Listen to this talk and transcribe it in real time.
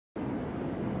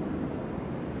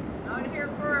Out here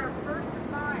for our first of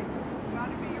mine. Got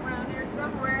to be around here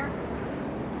somewhere.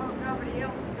 Hope nobody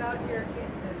else is out here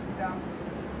getting this stuff.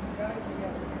 Got to be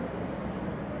out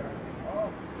here.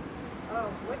 Oh,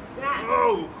 what's that?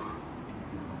 Oh!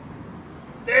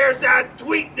 There's that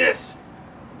Tweetnes!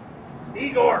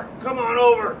 Igor, come on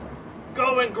over.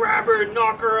 Go and grab her and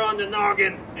knock her on the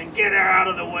noggin and get her out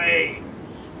of the way.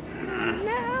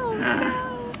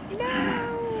 No.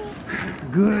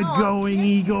 Good going,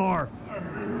 Igor.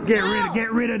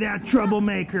 Get rid of that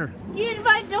troublemaker. Get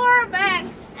my Dora bag.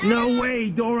 No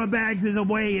way, Dora bags is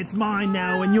away. It's mine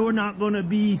now, and you're not gonna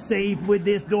be safe with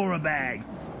this Dora bag.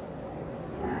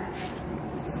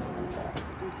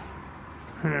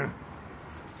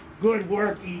 Good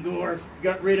work, Igor.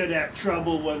 Got rid of that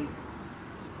trouble one.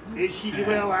 Is she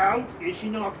well out? Is she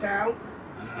knocked out?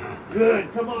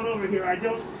 Good. Come on over here. I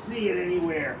don't see it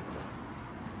anywhere.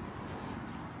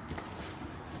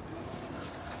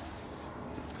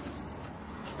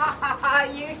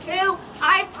 You two,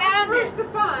 I found it. First to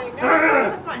find.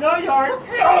 No, you aren't.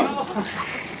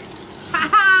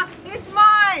 It's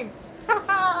mine.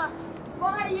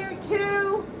 Why, you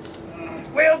two?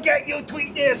 We'll get you,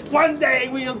 Tweetnes. One day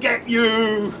we'll get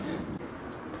you.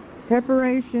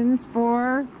 Preparations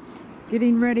for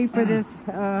getting ready for this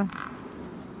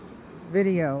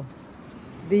video.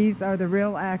 These are the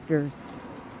real actors.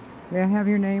 May I have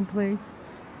your name, please?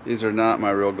 These are not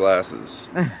my real glasses.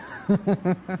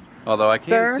 Although I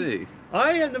can't see.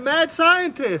 I am the mad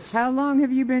scientist. How long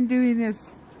have you been doing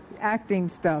this acting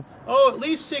stuff? Oh, at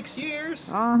least 6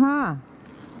 years. Uh-huh.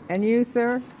 And you,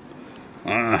 sir?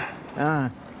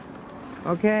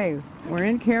 Okay, we're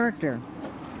in character.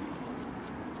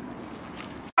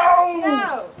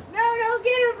 No, don't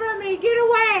get her from me. Get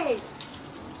away.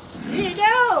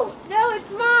 No, it's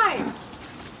mine.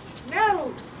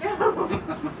 No.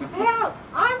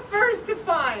 I'm first to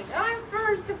find.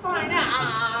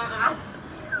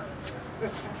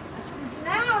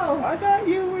 No. I thought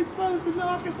you were supposed to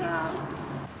knock us out.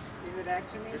 Is it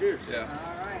actually? It is, yeah.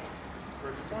 All right.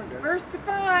 First to find. First to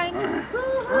find.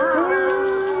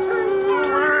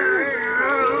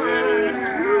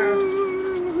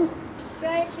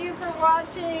 Thank you for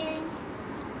watching.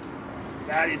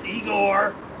 That is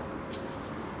Igor.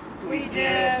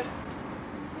 Tweetnes.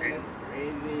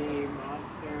 Crazy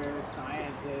monster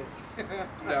scientist.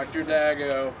 Dr.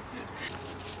 Dago.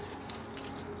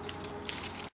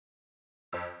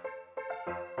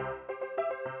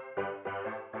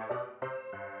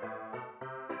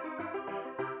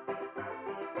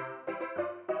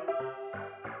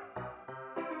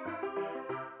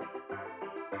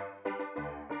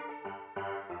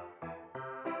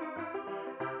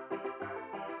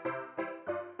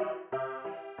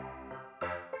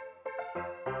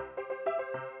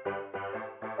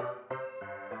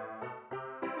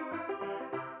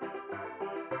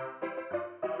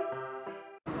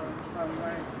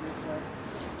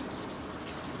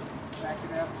 Back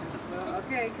it up just a little.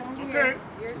 Okay, come Okay. here.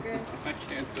 You're good. I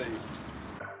can't see.